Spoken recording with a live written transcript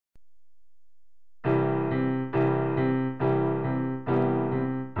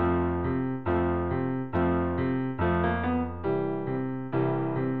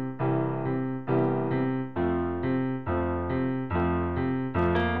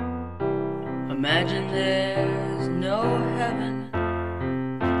Imagine there's no heaven.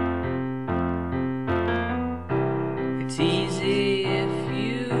 It's easy if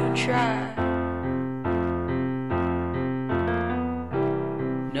you try.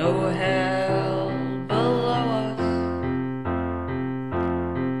 No hell below us.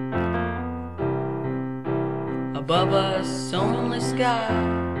 Above us only sky.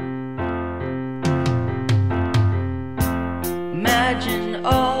 Imagine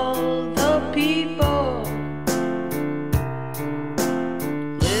all the people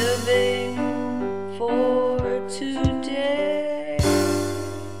living for today.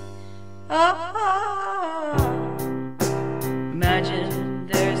 Imagine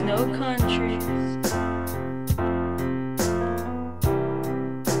there's no countries.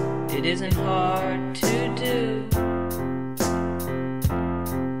 It isn't hard to do.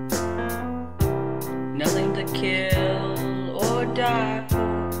 Nothing to kill or die for,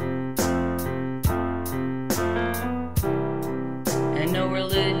 and no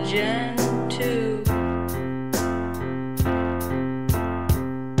religion too.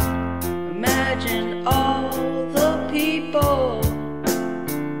 Imagine all the people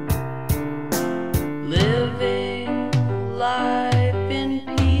living life in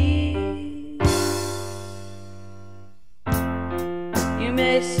peace. You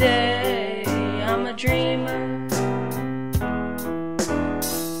may say I'm a dreamer,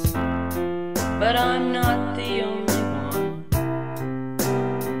 but I'm not the only one.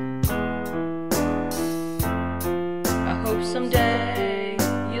 I hope someday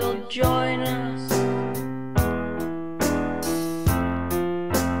you'll join us,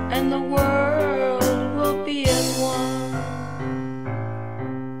 and the world will be as one.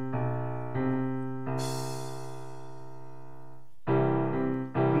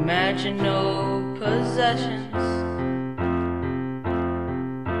 Imagine no possessions.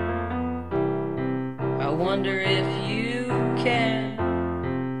 I wonder if you can.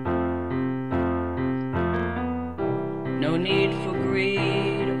 No need for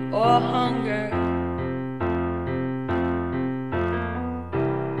greed or hunger.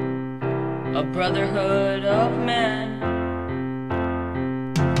 A brotherhood of man.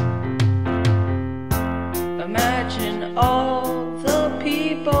 Imagine all the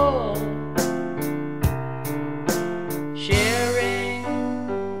people sharing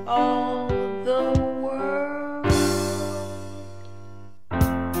all the world.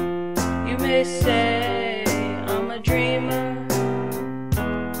 You may say I'm a dreamer,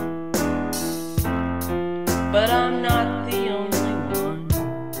 but I'm not the only one.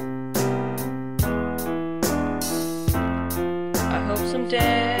 I hope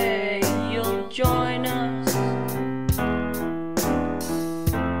someday you'll join us,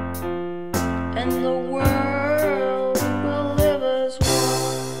 and the world will live as one.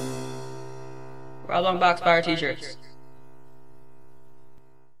 Oblong box bar t-shirts.